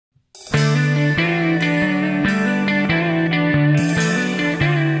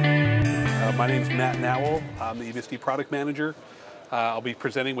Matt Nowell. I'm the EBSD product manager. I'll be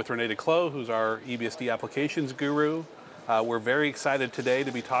presenting with Rene Declos, who's our EBSD applications guru. We're very excited today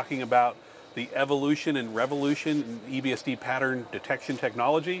to be talking about the evolution and revolution in EBSD pattern detection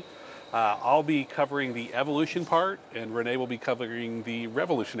technology. I'll be covering the evolution part, and Rene will be covering the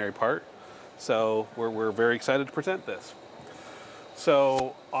revolutionary part. So we're very excited to present this.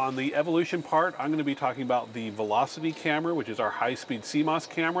 So on the evolution part, I'm going to be talking about the velocity camera, which is our high-speed CMOS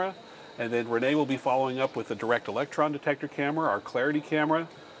camera. And then Rene will be following up with the direct electron detector camera, our clarity camera,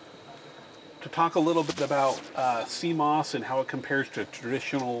 to talk a little bit about CMOS and how it compares to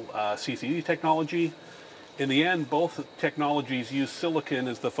traditional CCD technology. In the end, both technologies use silicon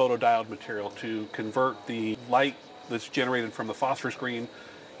as the photodiode material to convert the light that's generated from the phosphor screen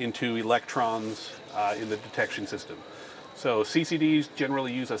into electrons in the detection system. So CCDs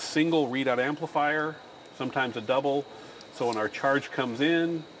generally use a single readout amplifier, sometimes a double. So when our charge comes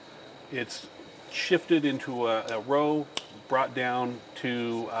in, it's shifted into a row, brought down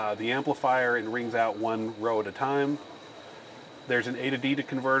to the amplifier, and rings out one row at a time. There's an A to D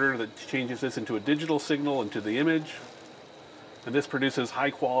converter that changes this into a digital signal into the image. And this produces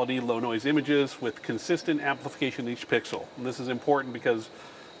high quality, low noise images with consistent amplification in each pixel. And this is important because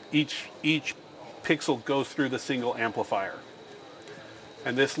each pixel goes through the single amplifier.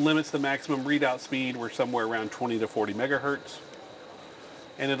 And this limits the maximum readout speed. We're somewhere around 20 to 40 megahertz.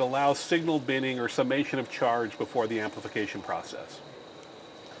 And it allows signal binning or summation of charge before the amplification process.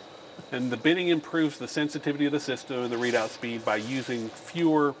 And the binning improves the sensitivity of the system and the readout speed by using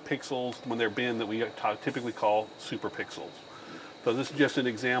fewer pixels when they're binned that we typically call superpixels. So this is just an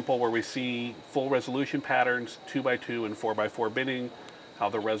example where we see full resolution patterns, 2x2 and 4x4 binning, how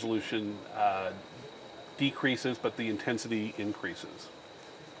the resolution decreases but the intensity increases.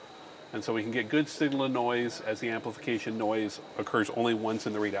 And so we can get good signal to noise as the amplification noise occurs only once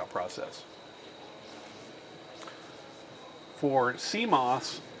in the readout process. For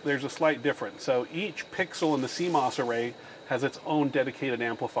CMOS, there's a slight difference. So each pixel in the CMOS array has its own dedicated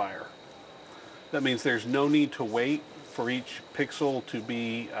amplifier. That means there's no need to wait for each pixel to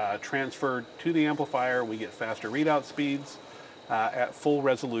be transferred to the amplifier. We get faster readout speeds at full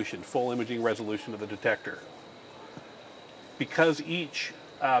resolution, full imaging resolution of the detector. Because each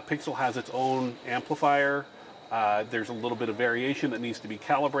pixel has its own amplifier, there's a little bit of variation that needs to be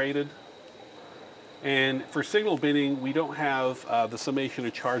calibrated. And for signal binning, we don't have the summation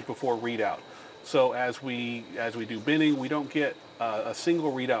of charge before readout. So as we do binning, we don't get a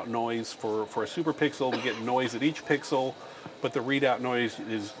single readout noise for a superpixel. We get noise at each pixel, but the readout noise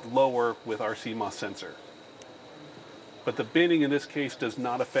is lower with our CMOS sensor. But the binning in this case does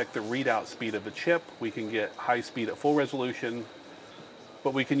not affect the readout speed of the chip. We can get high speed at full resolution,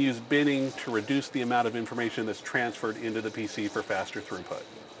 but we can use binning to reduce the amount of information that's transferred into the PC for faster throughput.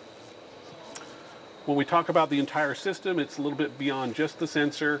 When we talk about the entire system, it's a little bit beyond just the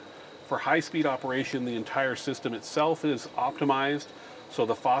sensor. For high-speed operation, the entire system itself is optimized. So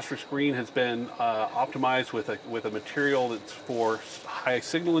the phosphor screen has been optimized with a material that's for high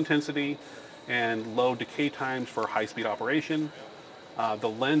signal intensity and low decay times for high-speed operation. The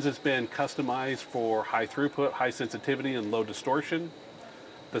lens has been customized for high throughput, high sensitivity, and low distortion.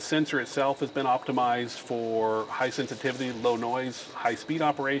 The sensor itself has been optimized for high sensitivity, low noise, high speed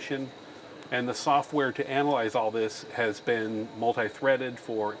operation. And the software to analyze all this has been multi-threaded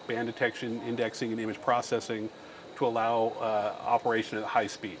for band detection, indexing, and image processing to allow operation at high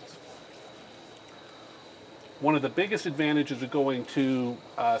speeds. One of the biggest advantages of going to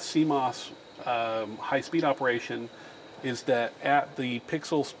CMOS high speed operation is that at the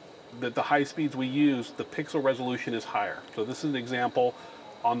pixels, that the high speeds we use, the pixel resolution is higher. So this is an example.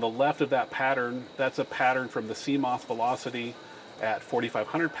 On the left of that pattern, that's a pattern from the CMOS velocity at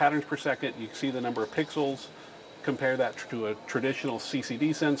 4,500 patterns per second. You can see the number of pixels. Compare that to a traditional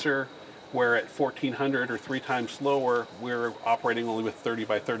CCD sensor, where at 1,400 or 3 times slower, we're operating only with 30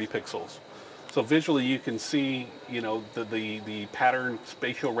 by 30 pixels. So visually, you can see, the pattern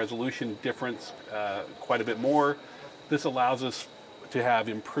spatial resolution difference quite a bit more. This allows us to have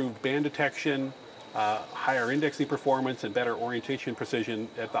improved band detection, higher indexing performance, and better orientation precision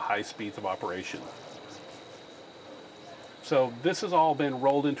at the high speeds of operation. So this has all been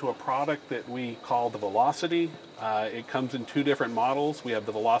rolled into a product that we call the Velocity. It comes in 2 different models. We have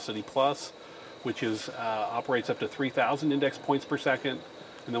the Velocity Plus, which operates up to 3,000 index points per second.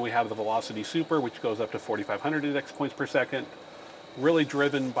 And then we have the Velocity Super, which goes up to 4,500 index points per second. Really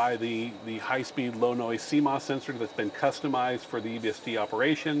driven by the high-speed, low-noise CMOS sensor that's been customized for the EBSD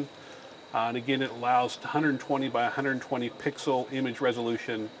operation. And again, it allows 120 by 120 pixel image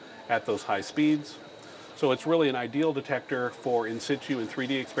resolution at those high speeds. So it's really an ideal detector for in situ and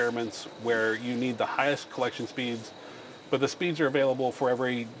 3D experiments where you need the highest collection speeds, but the speeds are available for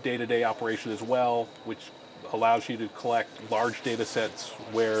every day-to-day operation as well, which allows you to collect large data sets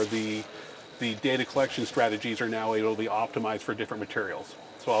where the data collection strategies are now able to be optimized for different materials.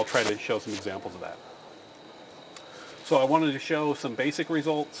 So I'll try to show some examples of that. So I wanted to show some basic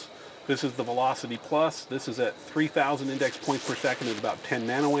results. This is the Velocity Plus. This is at 3,000 index points per second at about 10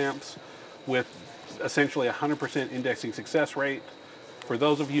 nanoamps with essentially 100% indexing success rate. For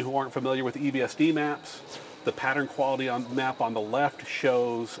those of you who aren't familiar with EBSD maps, the pattern quality map on the left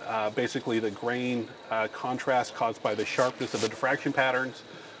shows basically the grain contrast caused by the sharpness of the diffraction patterns.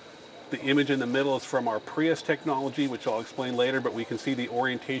 The image in the middle is from our Prius technology, which I'll explain later, but we can see the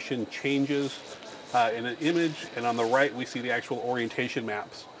orientation changes in an image, and on the right we see the actual orientation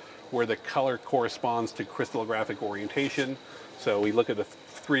maps where the color corresponds to crystallographic orientation. So we look at the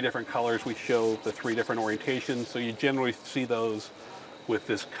three different colors, we show the three different orientations, so you generally see those with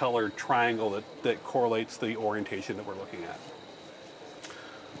this colored triangle that correlates the orientation that we're looking at.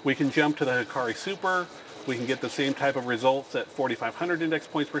 We can jump to the Hikari Super. We can get the same type of results at 4,500 index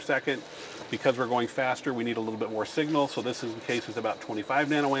points per second. Because we're going faster, we need a little bit more signal, so this is, in case is about 25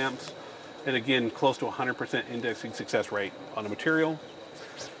 nanoamps, and again, close to 100% indexing success rate on a material.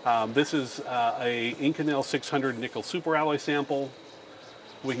 This is a Inconel 600 nickel superalloy sample.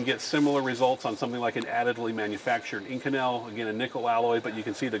 We can get similar results on something like an additively manufactured Inconel, again a nickel alloy, but you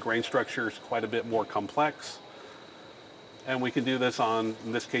can see the grain structure is quite a bit more complex. And we can do this on,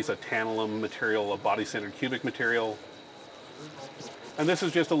 in this case, a tantalum material, a body-centered cubic material. And this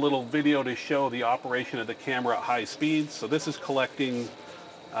is just a little video to show the operation of the camera at high speeds. So this is collecting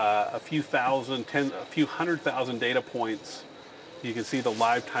a few hundred thousand data points. You can see the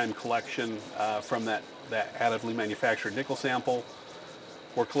live time collection from that additively manufactured nickel sample.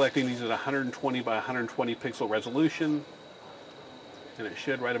 We're collecting these at 120 by 120 pixel resolution, and it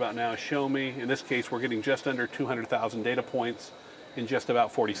should right about now show me. In this case, we're getting just under 200,000 data points in just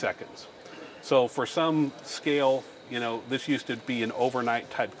about 40 seconds. So for some scale, you know, this used to be an overnight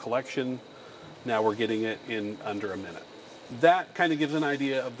type collection. Now we're getting it in under a minute. That kind of gives an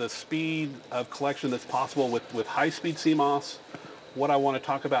idea of the speed of collection that's possible with high-speed CMOS. What I want to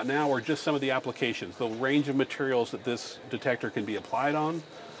talk about now are just some of the applications, the range of materials that this detector can be applied on.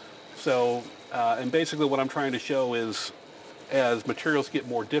 So, and basically what I'm trying to show is, as materials get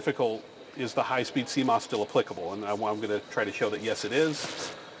more difficult, is the high-speed CMOS still applicable? And I'm going to try to show that yes, it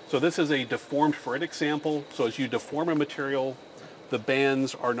is. So this is a deformed ferritic sample. So as you deform a material, the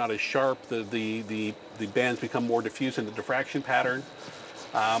bands are not as sharp. The bands become more diffuse in the diffraction pattern.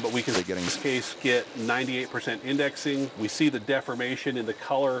 But we can, in this case, get 98% indexing. We see the deformation in the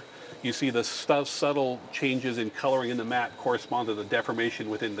color. You see the subtle changes in coloring in the map correspond to the deformation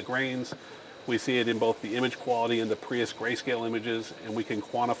within the grains. We see it in both the image quality and the Prius grayscale images, and we can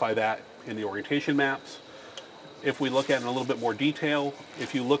quantify that in the orientation maps. If we look at it in a little bit more detail,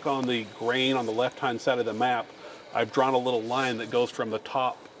 if you look on the grain on the left-hand side of the map, I've drawn a little line that goes from the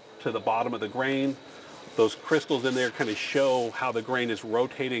top to the bottom of the grain. Those crystals in there kind of show how the grain is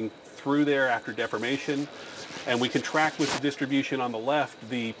rotating through there after deformation. And we can track with the distribution on the left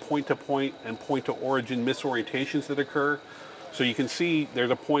the point-to-point and point-to-origin misorientations that occur. So you can see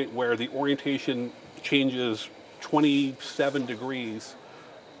there's a point where the orientation changes 27 degrees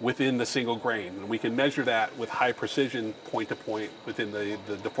within the single grain. And we can measure that with high precision point-to-point within the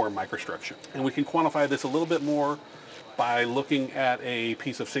deformed microstructure. And we can quantify this a little bit more by looking at a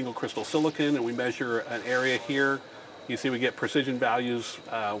piece of single crystal silicon, and we measure an area here. You see we get precision values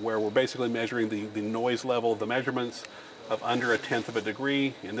where we're basically measuring the noise level of the measurements of under 1/10 of a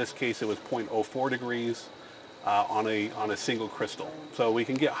degree. In this case, it was 0.04 degrees on a single crystal. So we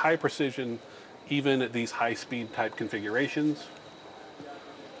can get high precision even at these high-speed type configurations.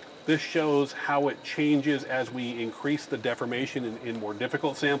 This shows how it changes as we increase the deformation in more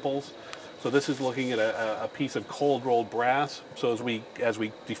difficult samples. So this is looking at a piece of cold rolled brass. So as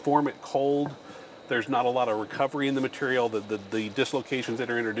we deform it cold, there's not a lot of recovery in the material. The dislocations that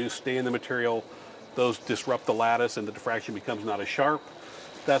are introduced stay in the material. Those disrupt the lattice and the diffraction becomes not as sharp.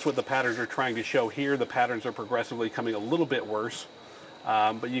 That's what the patterns are trying to show here. The patterns are progressively coming a little bit worse.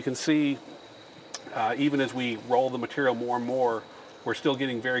 But you can see even as we roll the material more and more, we're still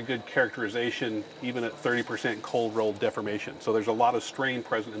getting very good characterization even at 30% cold rolled deformation. So there's a lot of strain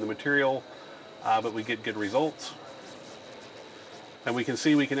present in the material, but we get good results. And we can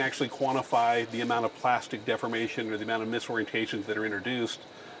see we can actually quantify the amount of plastic deformation or the amount of misorientations that are introduced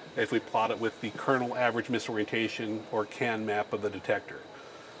if we plot it with the kernel average misorientation or CAN map of the detector.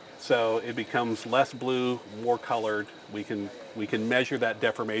 So it becomes less blue, more colored. We can measure that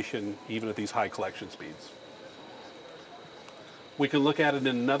deformation even at these high collection speeds. We can look at it in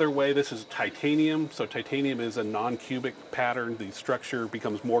another way. This is titanium. So titanium is a non-cubic pattern. The structure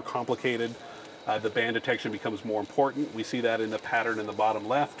becomes more complicated. The band detection becomes more important. We see that in the pattern in the bottom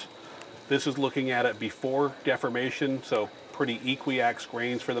left. This is looking at it before deformation, so pretty equiax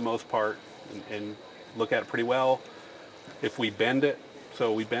grains for the most part, and look at it pretty well. If we bend it,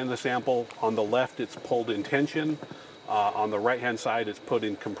 so we bend the sample, on the left it's pulled in tension, on the right-hand side it's put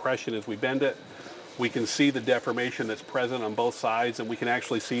in compression as we bend it. We can see the deformation that's present on both sides, and we can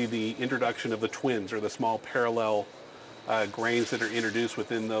actually see the introduction of the twins, or the small parallel grains that are introduced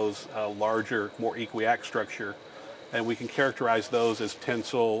within those larger, more equiax structure. And we can characterize those as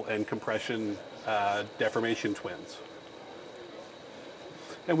tensile and compression deformation twins.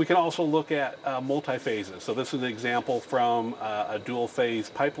 And we can also look at multi-phases. So this is an example from a dual phase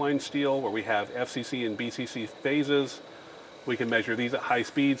pipeline steel where we have FCC and BCC phases. We can measure these at high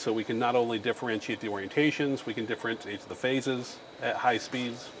speed, so we can not only differentiate the orientations, we can differentiate the phases at high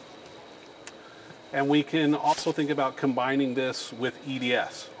speeds. And we can also think about combining this with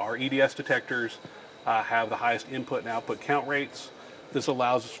EDS. Our EDS detectors have the highest input and output count rates. This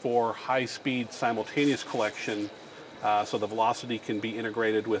allows us for high-speed simultaneous collection, so the velocity can be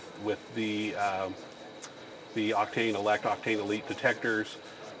integrated with the Octane Elect, Octane Elite detectors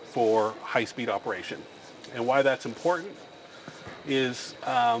for high-speed operation. And why that's important is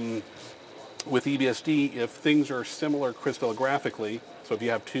with EBSD, if things are similar crystallographically, so if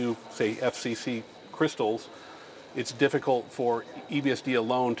you have two, say, FCC crystals, it's difficult for EBSD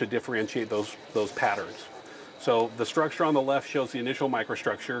alone to differentiate those patterns. So the structure on the left shows the initial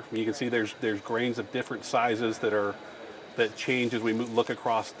microstructure. You can see there's grains of different sizes that change as we look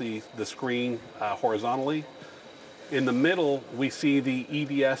across the screen horizontally. In the middle, we see the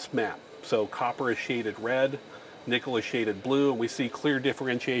EDS map. So copper is shaded red, nickel is shaded blue, and we see clear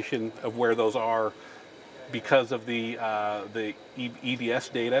differentiation of where those are because of the EDS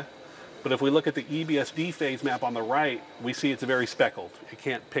data. But if we look at the EBSD phase map on the right, we see it's very speckled. You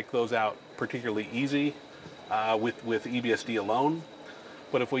can't pick those out particularly easy with EBSD alone.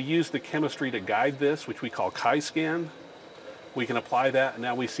 But if we use the chemistry to guide this, which we call chi-scan, we can apply that, and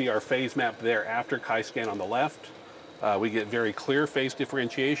now we see our phase map there after chi-scan on the left. We get very clear phase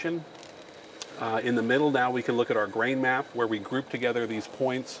differentiation. In the middle now we can look at our grain map where we group together these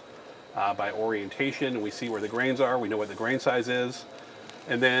points by orientation, and we see where the grains are. We know what the grain size is.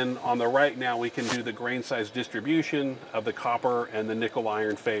 And then on the right now we can do the grain size distribution of the copper and the nickel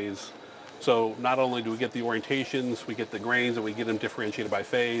iron phase. So not only do we get the orientations, we get the grains, and we get them differentiated by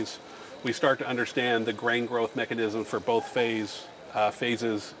phase. We start to understand the grain growth mechanism for both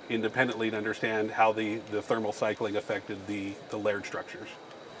phases independently to understand how the thermal cycling affected the layered structures.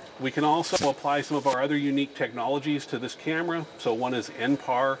 We can also apply some of our other unique technologies to this camera. So one is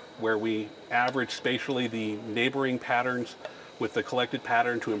NPAR, where we average spatially the neighboring patterns with the collected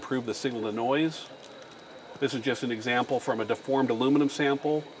pattern to improve the signal to noise. This is just an example from a deformed aluminum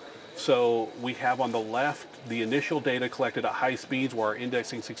sample. So we have on the left the initial data collected at high speeds where our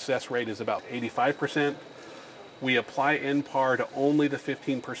indexing success rate is about 85%. We apply NPAR to only the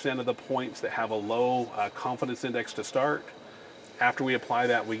 15% of the points that have a low confidence index to start. After we apply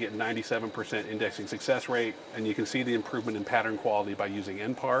that, we get 97% indexing success rate, and you can see the improvement in pattern quality by using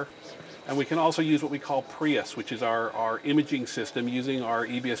NPAR. And we can also use what we call Prius, which is our imaging system, using our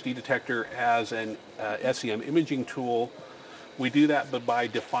EBSD detector as an SEM imaging tool. We do that but by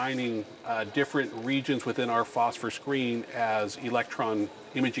defining different regions within our phosphor screen as electron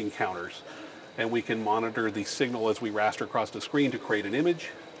imaging counters. And we can monitor the signal as we raster across the screen to create an image.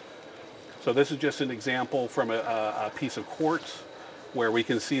 So this is just an example from a piece of quartz where we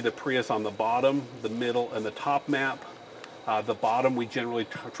can see the Prius on the bottom, the middle, and the top map. The bottom we generally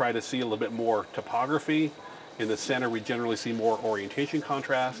try to see a little bit more topography. In the center we generally see more orientation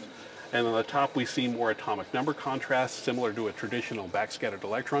contrast. And on the top we see more atomic number contrast, similar to a traditional backscattered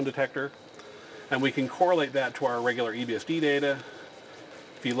electron detector. And we can correlate that to our regular EBSD data.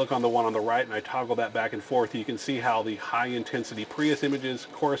 If you look on the one on the right and I toggle that back and forth, you can see how the high intensity Prius images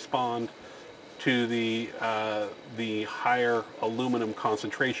correspond to the higher aluminum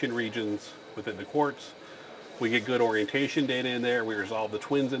concentration regions within the quartz. We get good orientation data in there. We resolve the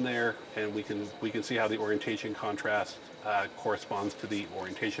twins in there, and we can see how the orientation contrast corresponds to the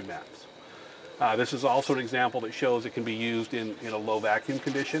orientation maps. This is also an example that shows it can be used in a low vacuum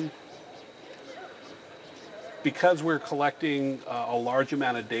condition. Because we're collecting a large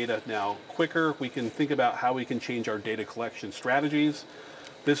amount of data now quicker, we can think about how we can change our data collection strategies.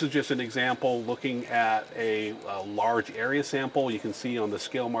 This is just an example looking at a large area sample. You can see on the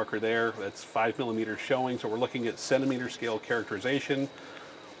scale marker there, that's 5 millimeters showing. So we're looking at centimeter scale characterization,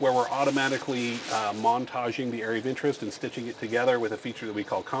 where we're automatically montaging the area of interest and stitching it together with a feature that we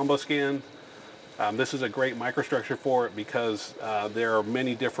call combo scan. This is a great microstructure for it because there are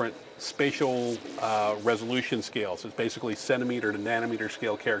many different spatial resolution scales. It's basically centimeter to nanometer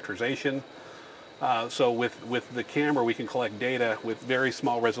scale characterization. So with the camera, we can collect data with very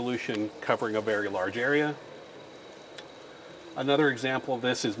small resolution covering a very large area. Another example of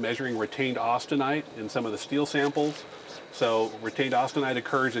this is measuring retained austenite in some of the steel samples. So retained austenite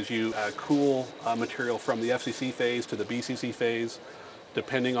occurs as you cool material from the FCC phase to the BCC phase.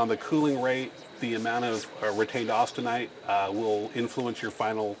 Depending on the cooling rate, the amount of retained austenite will influence your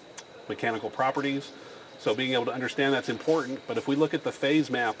final mechanical properties. So being able to understand that's important. But if we look at the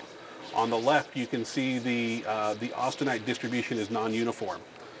phase map, on the left, you can see the austenite distribution is non-uniform.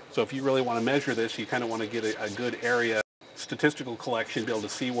 So if you really want to measure this, you kind of want to get a good area statistical collection, be able to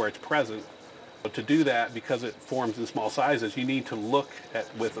see where it's present. But to do that, because it forms in small sizes, you need to look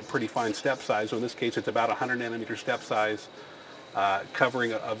at with a pretty fine step size. So in this case, it's about 100 nanometer step size,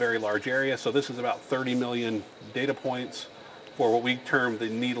 covering a very large area. So this is about 30 million data points for what we term the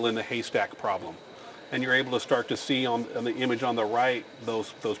needle in the haystack problem. And you're able to start to see on the image on the right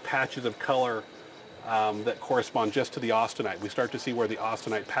those patches of color that correspond just to the austenite. We start to see where the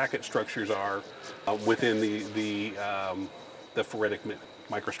austenite packet structures are within the ferritic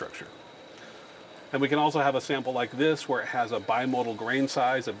microstructure. And we can also have a sample like this where it has a bimodal grain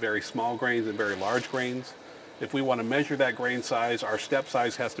size of very small grains and very large grains. If we want to measure that grain size, our step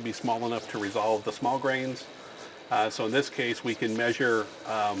size has to be small enough to resolve the small grains. So in this case, we can measure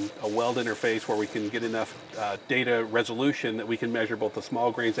a weld interface where we can get enough data resolution that we can measure both the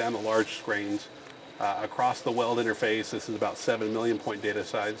small grains and the large grains across the weld interface. This is about 7 million point data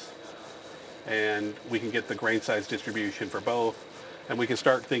size. And we can get the grain size distribution for both. And we can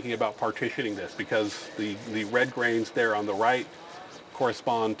start thinking about partitioning this because the red grains there on the right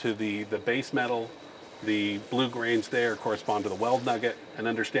correspond to the base metal. The blue grains there correspond to the weld nugget, and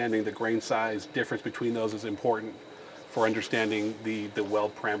understanding the grain size difference between those is important for understanding the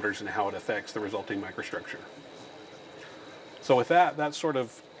weld parameters and how it affects the resulting microstructure. So with that, that's sort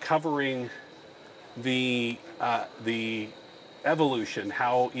of covering the evolution,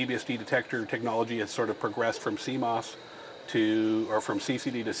 how EBSD detector technology has sort of progressed from CMOS from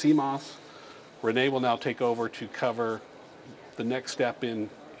CCD to CMOS. Renee will now take over to cover the next step in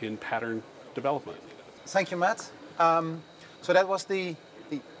pattern development. Thank you, Matt. So that was the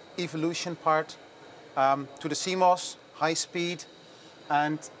evolution part to the CMOS, high speed,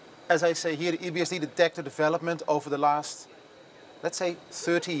 and as I say here, EBSD detector development over the last, let's say,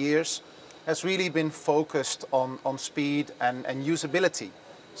 30 years has really been focused on speed and usability.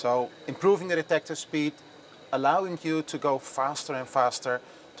 So improving the detector speed, allowing you to go faster and faster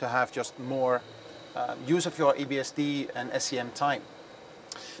to have just more use of your EBSD and SEM time.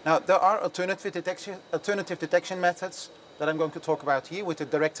 Now, there are alternative detection methods that I'm going to talk about here with the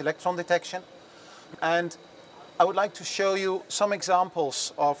direct electron detection. And I would like to show you some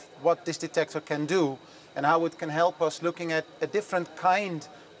examples of what this detector can do and how it can help us looking at a different kind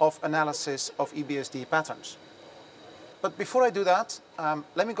of analysis of EBSD patterns. But before I do that,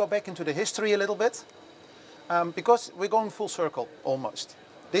 let me go back into the history a little bit, because we're going full circle almost.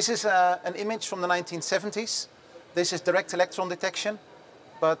 This is an image from the 1970s. This is direct electron detection,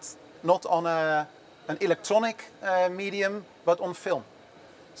 but not on an electronic medium, but on film.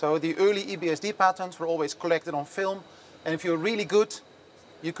 So the early EBSD patterns were always collected on film, and if you're really good,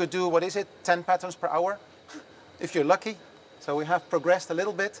 you could do, 10 patterns per hour, if you're lucky. So we have progressed a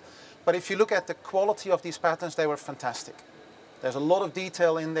little bit, but if you look at the quality of these patterns, they were fantastic. There's a lot of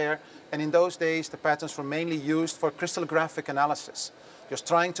detail in there, and in those days, the patterns were mainly used for crystallographic analysis, just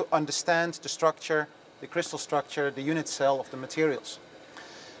trying to understand the structure, the crystal structure, the unit cell of the materials.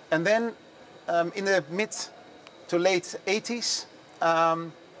 And then in the mid to late 80s,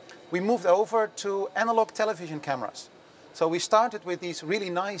 we moved over to analog television cameras. So we started with these really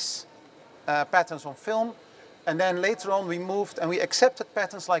nice patterns on film, and then later on we moved and we accepted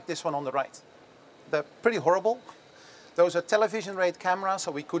patterns like this one on the right. They're pretty horrible. Those are television rate cameras,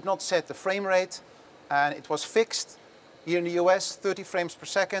 so we could not set the frame rate, and it was fixed. Here in the US, 30 frames per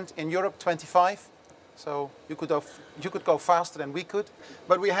second. In Europe, 25. So you could go faster than we could,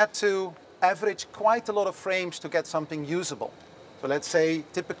 but we had to average quite a lot of frames to get something usable. So let's say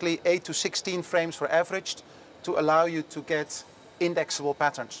typically 8 to 16 frames were averaged to allow you to get indexable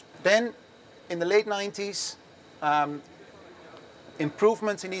patterns. Then in the late 90s,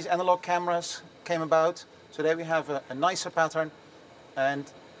 improvements in these analog cameras came about. So there we have a nicer pattern.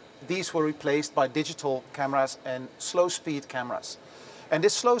 and these were replaced by digital cameras and slow speed cameras. And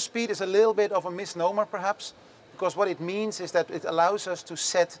this slow speed is a little bit of a misnomer perhaps, because what it means is that it allows us to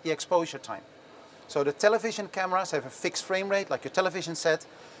set the exposure time. So the television cameras have a fixed frame rate like your television set,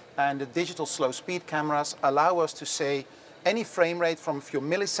 and the digital slow speed cameras allow us to say any frame rate from a few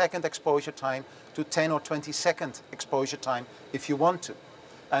millisecond exposure time to 10 or 20 second exposure time if you want to.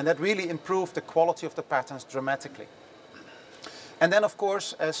 And that really improved the quality of the patterns dramatically. And then of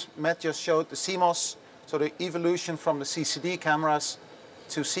course, as Matt just showed, the CMOS, so the evolution from the CCD cameras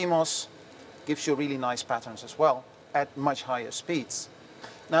to CMOS gives you really nice patterns as well at much higher speeds.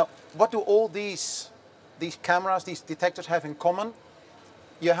 Now, what do all these cameras, these detectors have in common?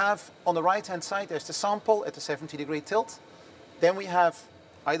 You have on the right hand side, there's the sample at the 70-degree tilt. Then we have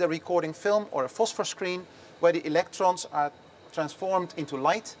either recording film or a phosphor screen where the electrons are transformed into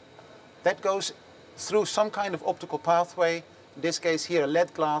light. That goes through some kind of optical pathway, in this case here a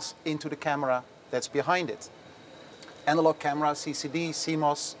LED glass, into the camera that's behind it. Analog camera, CCD,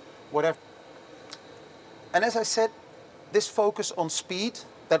 CMOS, whatever. And as I said, this focus on speed,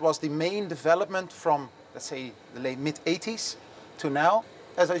 that was the main development from, let's say, the late mid-80s to now.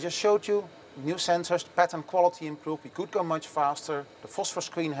 As I just showed you, new sensors, pattern quality improved, we could go much faster, the phosphor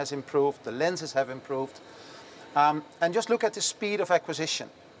screen has improved, the lenses have improved. And just look at the speed of acquisition.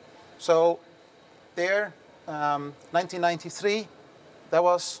 So there, 1993, that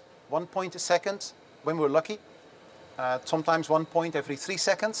was 1 point a second when we were lucky. Sometimes 1 point every 3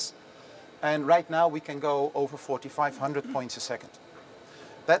 seconds. And right now we can go over 4,500 points a second.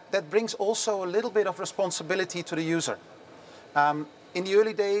 That brings also a little bit of responsibility to the user. In the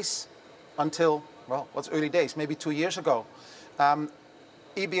early days, until, well, what's early days? Maybe 2 years ago,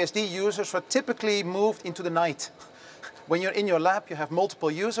 EBSD users were typically moved into the night. When you're in your lab, you have multiple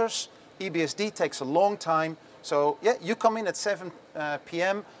users. EBSD takes a long time. So yeah, you come in at 7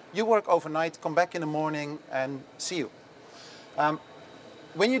 p.m., you work overnight, come back in the morning, and see you.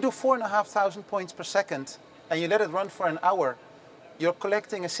 When you do 4,500 points per second, and you let it run for an hour, you're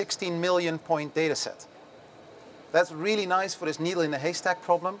collecting a 16 million point data set. That's really nice for this needle in a haystack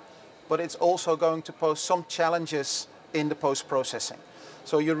problem, but it's also going to pose some challenges in the post-processing.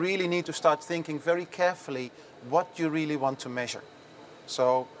 So you really need to start thinking very carefully what you really want to measure.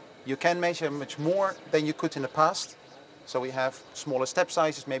 So you can measure much more than you could in the past. So we have smaller step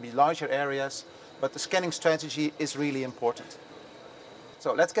sizes, maybe larger areas, but the scanning strategy is really important.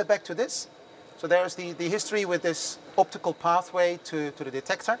 So let's get back to this. So there's the history with this optical pathway to the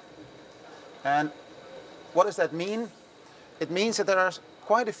detector. And what does that mean? It means that there are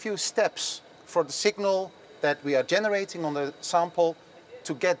quite a few steps for the signal that we are generating on the sample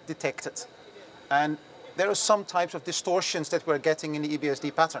to get detected. And there are some types of distortions that we're getting in the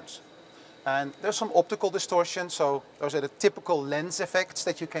EBSD patterns. And there's some optical distortions, so those are the typical lens effects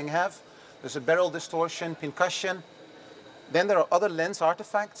that you can have. There's a barrel distortion, pincushion. Then there are other lens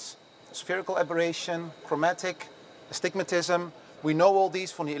artifacts, spherical aberration, chromatic, astigmatism. We know all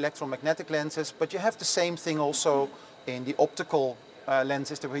these from the electromagnetic lenses, but you have the same thing also in the optical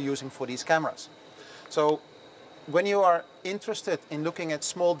lenses that we're using for these cameras. So when you are interested in looking at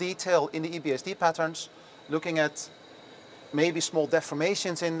small detail in the EBSD patterns, looking at maybe small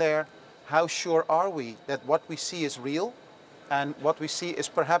deformations in there, how sure are we that what we see is real and what we see is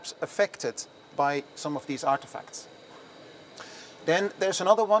perhaps affected by some of these artifacts? Then there's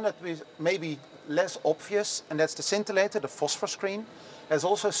another one that may be less obvious, and that's the scintillator, the phosphor screen. There's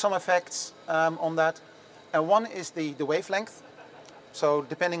also some effects on that. And one is the wavelength. So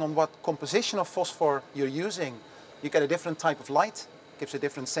depending on what composition of phosphor you're using, you get a different type of light, gives a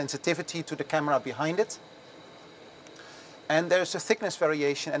different sensitivity to the camera behind it. And there's a thickness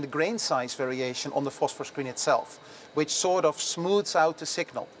variation and a grain size variation on the phosphor screen itself, which sort of smooths out the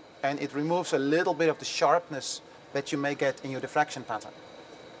signal, and it removes a little bit of the sharpness that you may get in your diffraction pattern.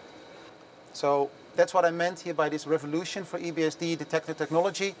 So that's what I meant here by this revolution for EBSD detector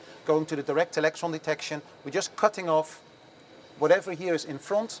technology, going to the direct electron detection. We're just cutting off whatever here is in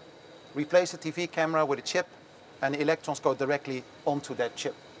front, replace the TV camera with a chip, and the electrons go directly onto that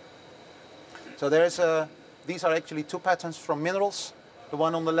chip. So there's these are actually two patterns from minerals. The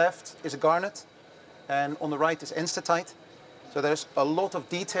one on the left is a garnet, and on the right is enstatite. So there's a lot of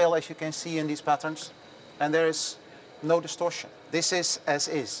detail, as you can see, in these patterns, and there is no distortion. This is as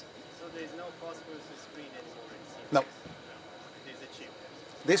is. So there's no phosphorus screen anymore in CMOS? No. It is a chip.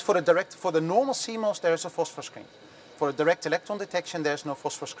 This for the normal CMOS, there's a phosphor screen. For a direct electron detection, there's no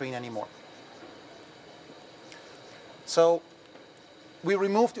phosphor screen anymore. So we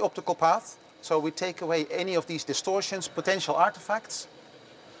remove the optical path. So we take away any of these distortions, potential artifacts.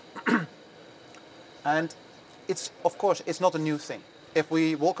 And it's, of course, it's not a new thing. if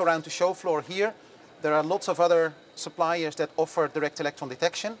we walk around the show floor here, there are lots of other suppliers that offer direct electron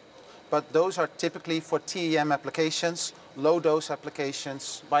detection, but those are typically for TEM applications, low dose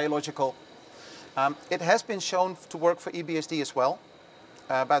applications, biological. It has been shown to work for EBSD as well.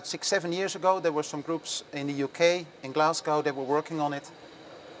 About 6-7 years ago, there were some groups in the UK, in Glasgow, that were working on it.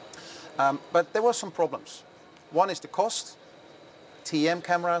 But there were some problems. One is the cost. TEM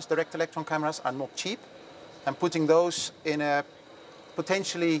cameras, direct electron cameras, are not cheap. And putting those in a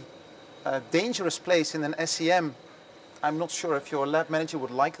potentially dangerous place in an SEM, I'm not sure if your lab manager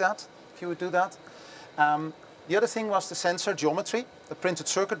would like that, if you would do that. The other thing was the sensor geometry, the printed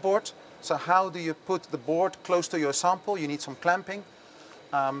circuit board. So how do you put the board close to your sample? You need some clamping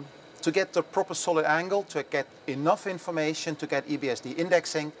to get the proper solid angle, to get enough information, to get EBSD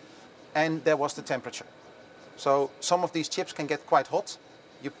indexing, and there was the temperature. So some of these chips can get quite hot.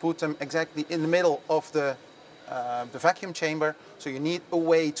 You put them exactly in the middle of the vacuum chamber, so you need a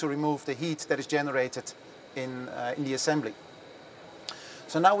way to remove the heat that is generated in the assembly.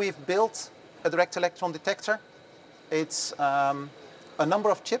 So now we've built a direct electron detector. It's a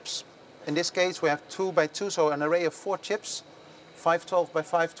number of chips. In this case, we have 2 by 2, so an array of 4 chips, 512 by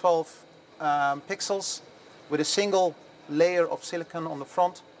 512 pixels, with a single layer of silicon on the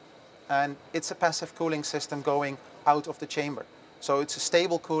front, and it's a passive cooling system going out of the chamber. So it's a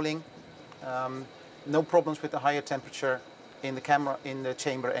stable cooling, no problems with the higher temperature in the camera in the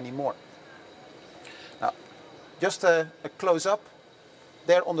chamber anymore. Now, just a close-up.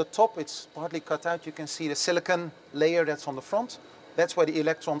 There on the top, it's partly cut out. You can see the silicon layer that's on the front. That's where the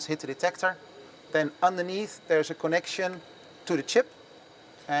electrons hit the detector. Then underneath, there's a connection to the chip.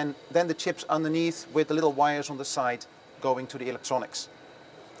 And then the chips underneath with the little wires on the side going to the electronics.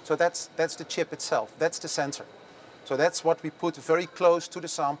 So that's the chip itself. That's the sensor. So that's what we put very close to the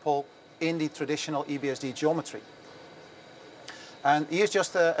sample in the traditional EBSD geometry. And here's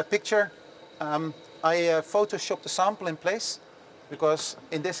just a picture. I photoshopped the sample in place because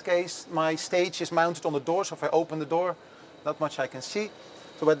in this case, my stage is mounted on the door. So if I open the door, not much I can see.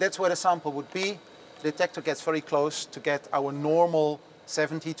 So but that's where the sample would be. The detector gets very close to get our normal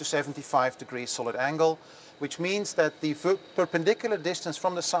 70 to 75 degrees solid angle, which means that the perpendicular distance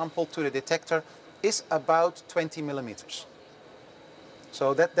from the sample to the detector is about 20 millimeters.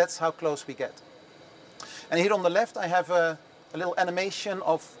 So that's how close we get. And here on the left, I have a little animation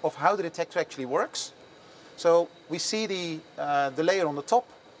of how the detector actually works. So we see the layer on the top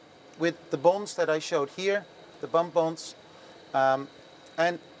with the bonds that I showed here, the bump bonds.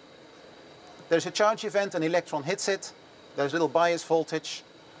 And there's a charge event, an electron hits it, there's a little bias voltage,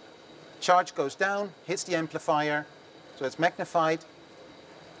 charge goes down, hits the amplifier, so it's magnified.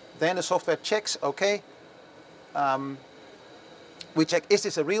 Then the software checks, okay, we check, is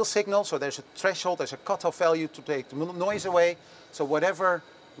this a real signal? So there's a threshold, there's a cutoff value to take the noise away. So whatever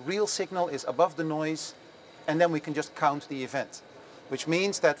real signal is above the noise, and then we can just count the event, which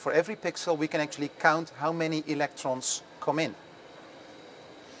means that for every pixel we can actually count how many electrons come in.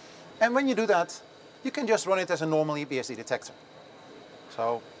 And when you do that, you can just run it as a normal EBSD detector.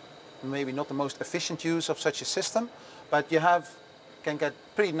 So maybe not the most efficient use of such a system, but you can get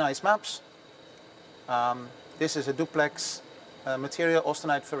pretty nice maps. This is a duplex material,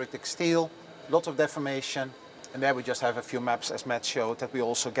 austenite ferritic steel, lots of deformation, and there we just have a few maps, as Matt showed, that we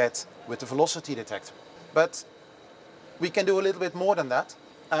also get with the velocity detector. But we can do a little bit more than that,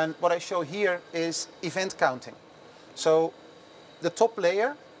 and what I show here is event counting. So the top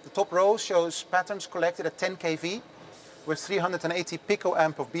layer, the top row shows patterns collected at 10 kV with 380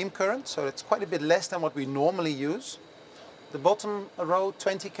 picoamp of beam current, so it's quite a bit less than what we normally use. The bottom row,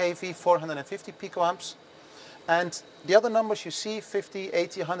 20 kV, 450 picoamps. And the other numbers you see, 50,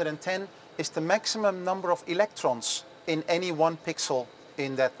 80, 110, is the maximum number of electrons in any one pixel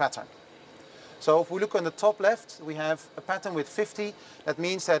in that pattern. So if we look on the top left, we have a pattern with 50. That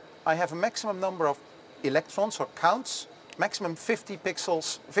means that I have a maximum number of electrons or counts, maximum 50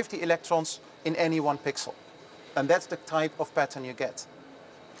 pixels, 50 electrons in any one pixel. And that's the type of pattern you get.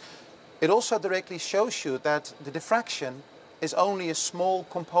 It also directly shows you that the diffraction is only a small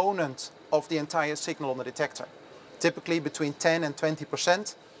component of the entire signal on the detector. Typically between 10 and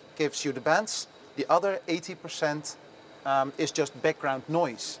 20% gives you the bands. The other 80% is just background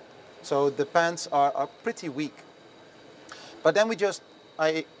noise. So the bands are pretty weak. But then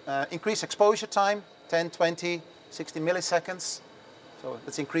I increase exposure time, 10, 20, 60 milliseconds. So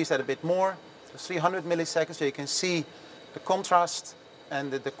let's increase that a bit more. So 300 milliseconds, so you can see the contrast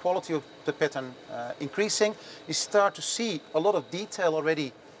and the quality of the pattern increasing. You start to see a lot of detail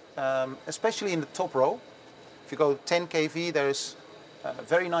already, especially in the top row. If you go 10 kV, there's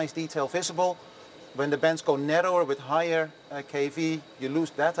very nice detail visible. When the bands go narrower with higher kV, you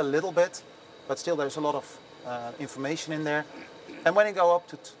lose that a little bit, but still there's a lot of information in there. And when you go up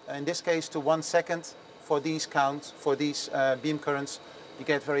to, in this case, to 1 second for these counts, for these beam currents, you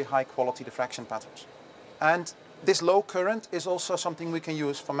get very high quality diffraction patterns. And this low current is also something we can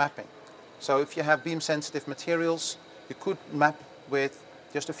use for mapping. So if you have beam sensitive materials, you could map with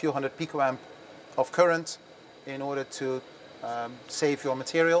just a few hundred picoamp of current in order to save your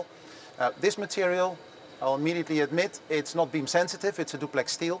material. This material, I'll immediately admit, it's not beam sensitive, it's a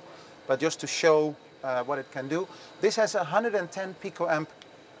duplex steel, but just to show what it can do. This has 110 picoamp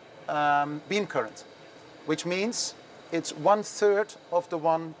beam current, which means it's 1/3 of the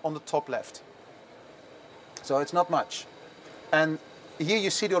one on the top left. So it's not much. And here you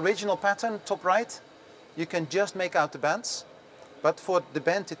see the original pattern, top right. You can just make out the bands, but for the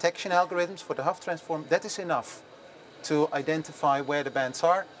band detection algorithms, for the Huff transform, that is enough to identify where the bands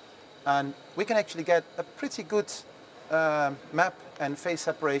are. And we can actually get a pretty good map and phase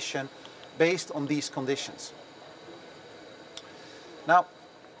separation based on these conditions. Now,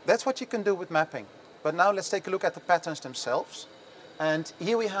 that's what you can do with mapping. But now let's take a look at the patterns themselves. And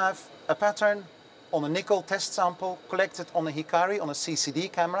here we have a pattern on a nickel test sample collected on a Hikari, on a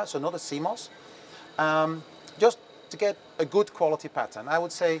CCD camera, so not a CMOS, just to get a good quality pattern. I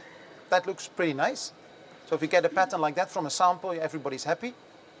would say that looks pretty nice. So if you get a pattern like that from a sample, everybody's happy,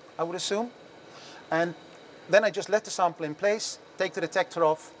 I would assume. And then I just let the sample in place, take the detector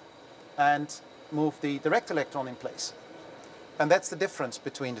off, and move the direct electron in place. And that's the difference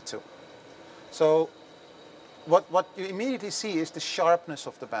between the two. So what you immediately see is the sharpness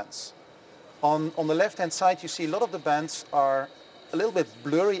of the bands. On the left-hand side, you see a lot of the bands are a little bit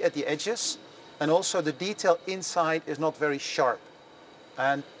blurry at the edges, and also the detail inside is not very sharp.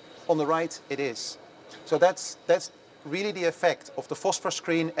 And on the right, it is. So that's really the effect of the phosphor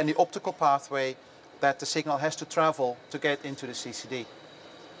screen and the optical pathway that the signal has to travel to get into the CCD.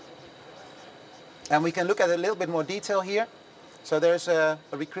 And we can look at a little bit more detail here. So there's a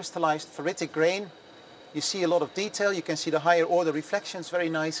recrystallized ferritic grain. You see a lot of detail. You can see the higher order reflections very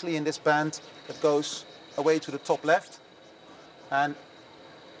nicely in this band that goes away to the top left. And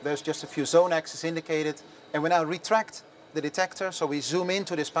there's just a few zone axes indicated. And we now retract the detector, so we zoom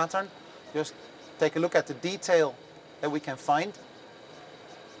into this pattern. Just take a look at the detail that we can find.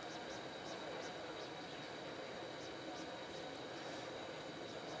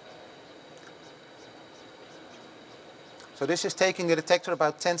 So this is taking the detector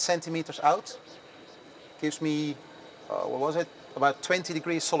about 10 centimeters out. Gives me, what was it, about 20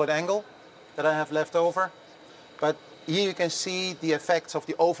 degrees solid angle that I have left over. But here you can see the effects of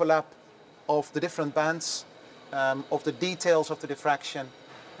the overlap of the different bands, of the details of the diffraction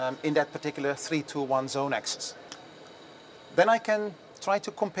in that particular 3-2-1 zone axis. Then I can try to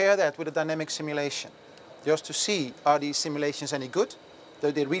compare that with a dynamic simulation, just to see, are these simulations any good?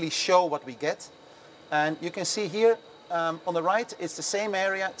 Do they really show what we get? And you can see here on the right, it's the same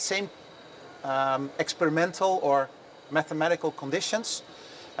area, same experimental or mathematical conditions.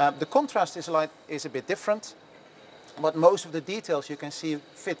 The contrast is a bit different, but most of the details you can see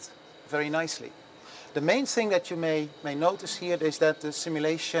fit very nicely. The main thing that you may notice here is that the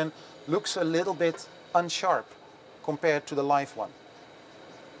simulation looks a little bit unsharp compared to the live one.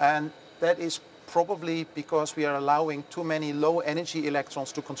 And that is probably because we are allowing too many low energy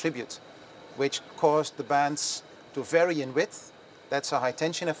electrons to contribute, which cause the bands to vary in width. That's a high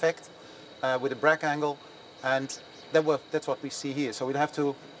tension effect with a Bragg angle, and that's what we see here. So we'd have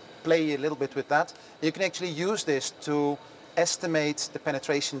to play a little bit with that. You can actually use this to estimate the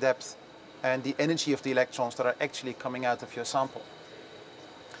penetration depth and the energy of the electrons that are actually coming out of your sample.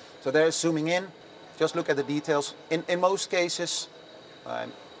 So there's zooming in. Just look at the details. In most cases, I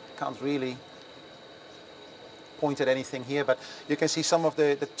can't really point at anything here, but you can see some of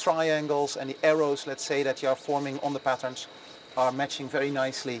the triangles and the arrows, let's say, that you are forming on the patterns are matching very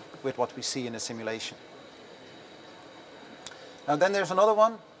nicely with what we see in the simulation. Now then there's another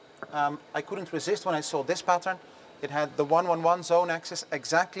one. I couldn't resist when I saw this pattern. It had the 1-1-1 zone axis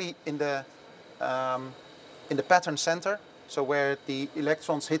exactly in the pattern center, so where the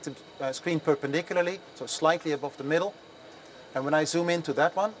electrons hit the screen perpendicularly, so slightly above the middle. And when I zoom into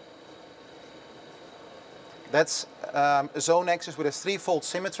that one, that's a zone axis with a 3-fold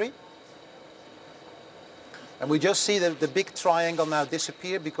symmetry. And we just see the big triangle now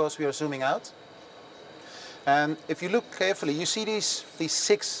disappear because we are zooming out. And if you look carefully, you see these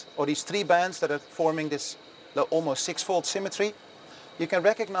 3 bands that are forming this almost 6-fold symmetry. You can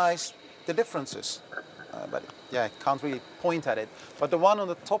recognize the differences. But yeah, I can't really point at it. But the one on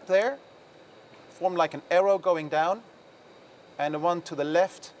the top there formed like an arrow going down. and the one to the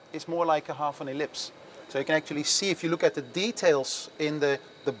left is more like a half an ellipse. So you can actually see, if you look at the details in the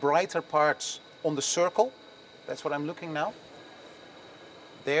brighter parts on the circle, that's what I'm looking now.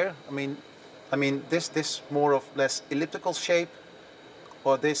 There, I mean this more or less elliptical shape,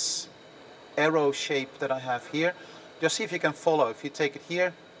 or this arrow shape that I have here. Just see if you can follow. If you take it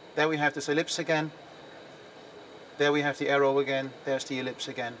here, there we have this ellipse again. There we have the arrow again. There's the ellipse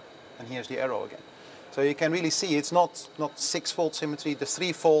again, and here's the arrow again. So you can really see it's not 6-fold symmetry. The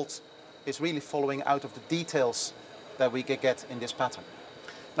 3-fold is really following out of the details that we get in this pattern.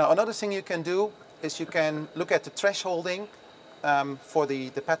 Now another thing you can do is you can look at the thresholding for the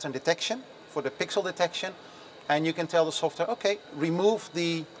pattern detection, for the pixel detection, and you can tell the software, okay, remove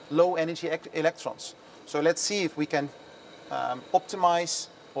the low energy electrons. So let's see if we can optimize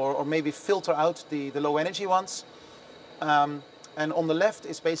or maybe filter out the low energy ones. And on the left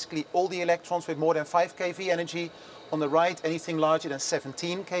is basically all the electrons with more than 5 keV energy. On the right, anything larger than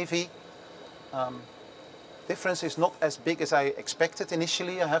 17 keV. Difference is not as big as I expected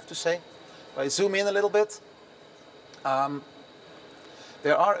initially, I have to say. If I zoom in a little bit,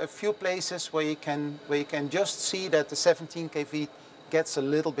 there are a few places where you can just see that the 17 keV gets a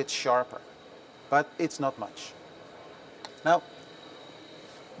little bit sharper, but it's not much. Now,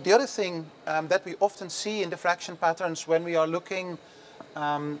 the other thing that we often see in diffraction patterns when we are looking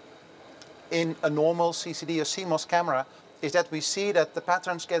in a normal CCD or CMOS camera is that we see that the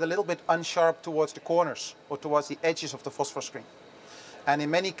patterns get a little bit unsharp towards the corners or towards the edges of the phosphor screen. And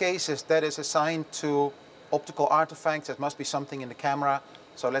in many cases that is assigned to optical artifacts. There must be something in the camera,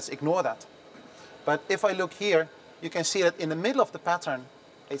 so let's ignore that. But if I look here, you can see that in the middle of the pattern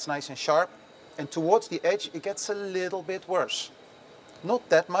it's nice and sharp, and towards the edge it gets a little bit worse. Not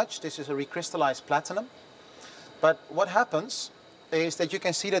that much. This is a recrystallized platinum. But what happens is that you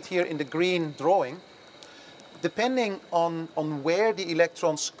can see that here in the green drawing, depending on where the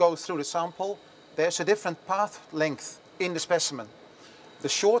electrons go through the sample, there's a different path length in the specimen. The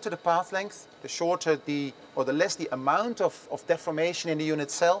shorter the path length, the shorter or the less the amount of deformation in the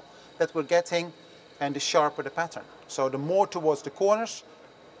unit cell that we're getting, and the sharper the pattern. So the more towards the corners,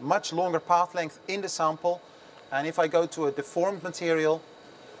 much longer path length in the sample. And if I go to a deformed material,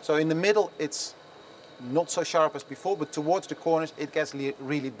 so in the middle it's not so sharp as before, but towards the corners it gets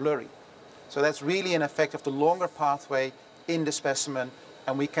really blurry. So that's really an effect of the longer pathway in the specimen,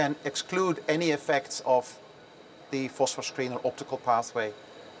 and we can exclude any effects of the phosphor screen or optical pathway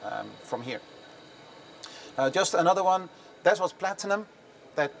from here. Just another one, that was platinum.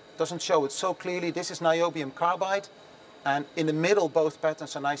 That doesn't show it so clearly. This is niobium carbide, and in the middle both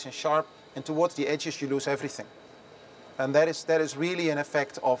patterns are nice and sharp, and towards the edges you lose everything. And that is really an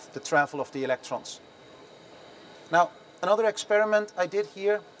effect of the travel of the electrons. Now, another experiment I did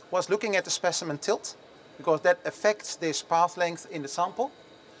here was looking at the specimen tilt, because that affects this path length in the sample.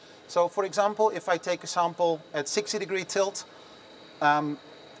 So for example, if I take a sample at 60-degree tilt, the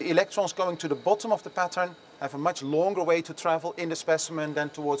electrons going to the bottom of the pattern have a much longer way to travel in the specimen than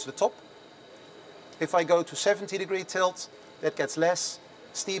towards the top. If I go to 70-degree tilt, that gets less,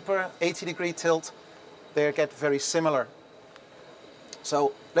 steeper. 80-degree tilt, they get very similar.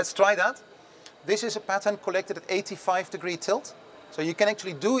 So let's try that. This is a pattern collected at 85-degree tilt. So you can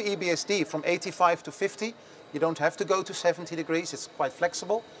actually do EBSD from 85 to 50. You don't have to go to 70 degrees, it's quite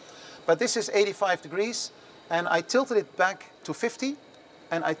flexible. But this is 85 degrees, and I tilted it back to 50,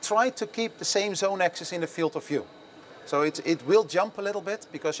 and I tried to keep the same zone axis in the field of view. So it will jump a little bit,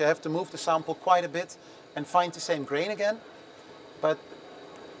 because you have to move the sample quite a bit and find the same grain again. But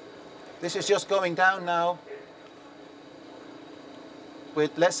this is just going down now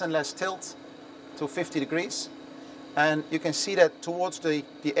with less and less tilt to 50 degrees. And you can see that towards the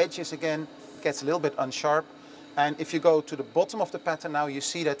edges again, it gets a little bit unsharp. And if you go to the bottom of the pattern now, you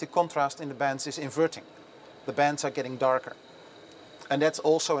see that the contrast in the bands is inverting. The bands are getting darker. And that's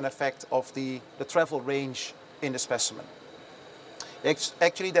also an effect of the travel range in the specimen.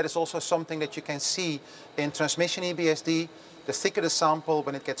 Actually, that is also something that you can see in transmission EBSD. The thicker the sample,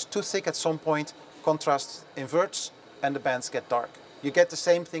 when it gets too thick at some point, contrast inverts and the bands get dark. You get the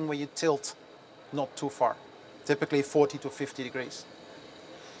same thing when you tilt not too far, typically 40 to 50 degrees.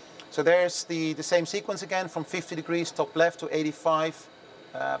 So there's the same sequence again, from 50 degrees top left to 85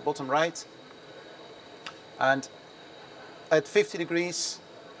 bottom right. And at 50 degrees,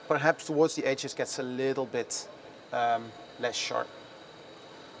 perhaps towards the edges gets a little bit less sharp.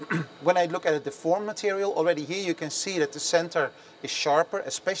 When I look at a deformed material, already here you can see that the center is sharper,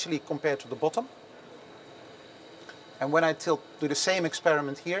 especially compared to the bottom. And when I do the same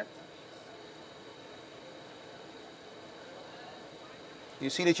experiment here, You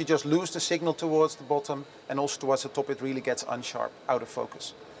see that you just lose the signal towards the bottom, and also towards the top it really gets unsharp, out of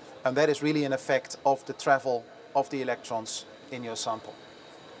focus. And that is really an effect of the travel of the electrons in your sample.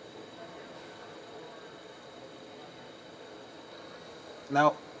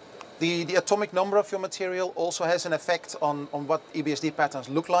 Now, the atomic number of your material also has an effect on what EBSD patterns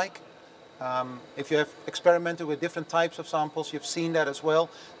look like. If you have experimented with different types of samples, you've seen that as well.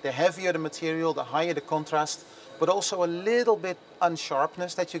 The heavier the material, the higher the contrast, but also a little bit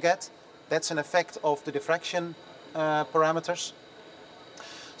unsharpness that you get. That's an effect of the diffraction parameters.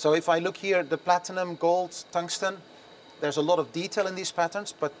 So if I look here, the platinum, gold, tungsten, there's a lot of detail in these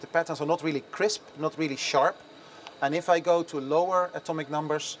patterns, but the patterns are not really crisp, not really sharp. And if I go to lower atomic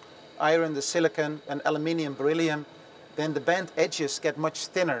numbers, iron, the silicon, and aluminium, beryllium, then the band edges get much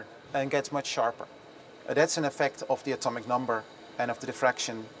thinner and gets much sharper. That's an effect of the atomic number and of the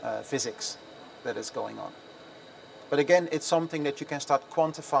diffraction physics that is going on. But again, it's something that you can start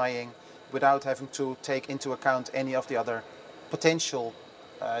quantifying without having to take into account any of the other potential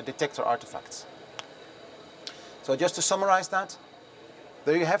detector artifacts. So just to summarize that,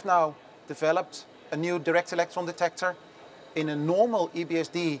 there you have now developed a new direct electron detector in a normal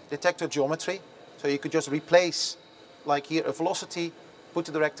EBSD detector geometry. So you could just replace, like here, a velocity, put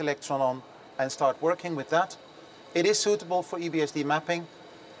the direct electron on, and start working with that. It is suitable for EBSD mapping.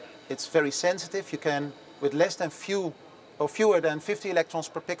 It's very sensitive. You can, with less than fewer than 50 electrons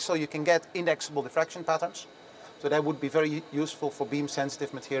per pixel, you can get indexable diffraction patterns. So that would be very useful for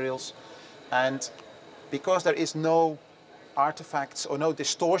beam-sensitive materials. And because there is no artifacts or no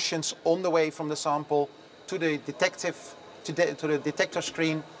distortions on the way from the sample to the detector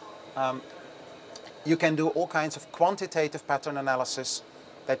screen, you can do all kinds of quantitative pattern analysis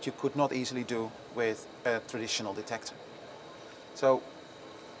that you could not easily do with a traditional detector. So,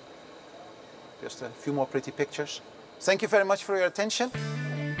 just a few more pretty pictures. Thank you very much for your attention.